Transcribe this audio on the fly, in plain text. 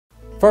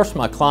First,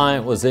 my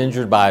client was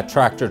injured by a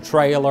tractor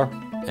trailer,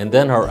 and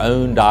then her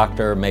own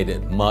doctor made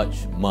it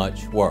much,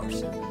 much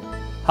worse.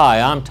 Hi,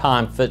 I'm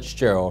Thomas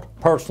Fitzgerald,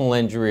 personal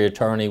injury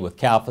attorney with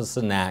Kalfus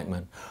and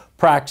Nachman,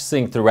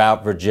 practicing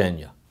throughout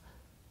Virginia.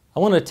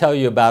 I want to tell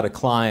you about a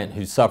client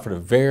who suffered a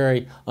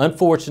very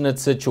unfortunate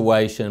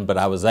situation, but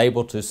I was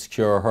able to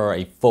secure her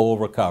a full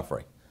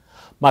recovery.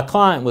 My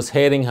client was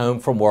heading home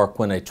from work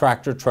when a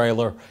tractor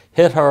trailer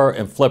hit her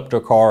and flipped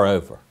her car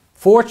over.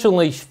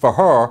 Fortunately for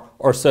her,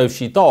 or so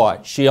she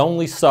thought, she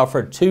only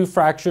suffered 2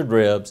 fractured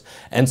ribs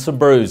and some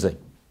bruising.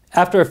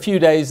 After a few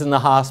days in the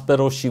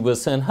hospital, she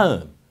was sent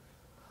home.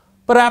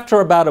 But after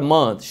about a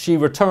month, she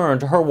returned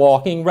to her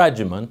walking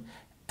regimen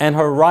and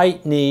her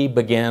right knee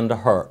began to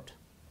hurt.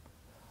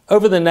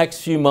 Over the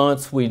next few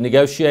months, we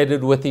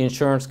negotiated with the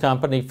insurance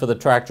company for the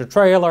tractor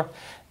trailer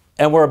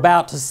and were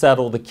about to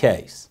settle the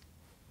case.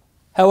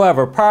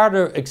 However, prior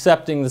to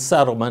accepting the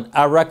settlement,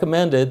 I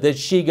recommended that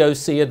she go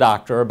see a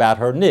doctor about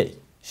her knee.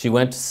 She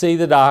went to see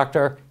the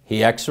doctor,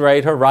 he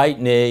x-rayed her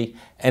right knee,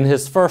 and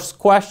his first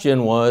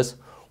question was,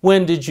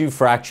 "When did you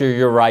fracture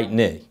your right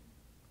knee?"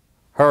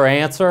 Her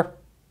answer,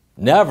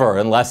 "Never,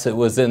 unless it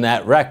was in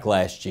that wreck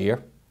last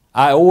year."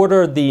 I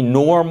ordered the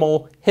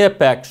normal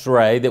hip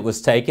x-ray that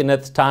was taken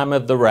at the time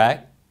of the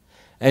wreck,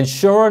 and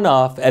sure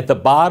enough, at the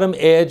bottom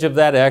edge of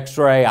that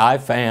x-ray, I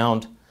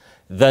found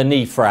the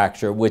knee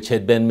fracture, which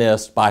had been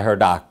missed by her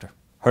doctor.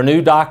 Her new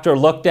doctor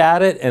looked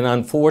at it and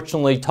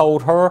unfortunately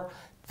told her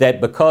that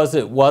because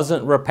it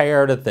wasn't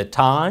repaired at the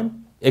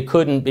time, it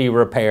couldn't be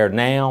repaired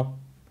now,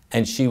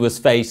 and she was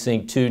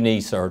facing 2 knee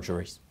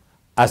surgeries.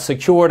 I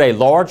secured a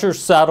larger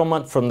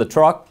settlement from the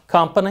truck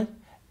company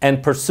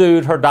and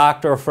pursued her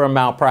doctor for a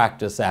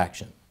malpractice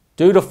action.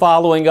 Due to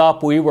following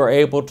up, we were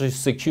able to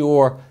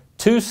secure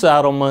 2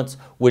 settlements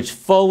which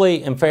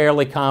fully and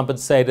fairly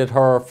compensated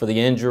her for the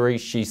injury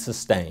she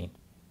sustained.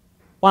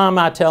 Why am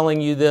I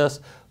telling you this?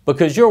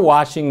 Because you're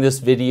watching this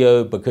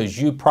video because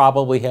you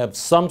probably have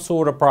some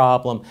sort of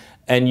problem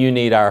and you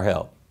need our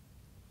help.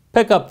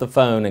 Pick up the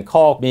phone and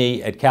call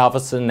me at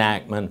Kalfus and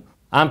Nachman.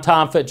 I'm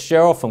Tom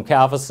Fitzgerald from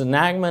Kalfus and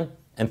Nachman,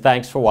 and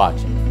thanks for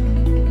watching.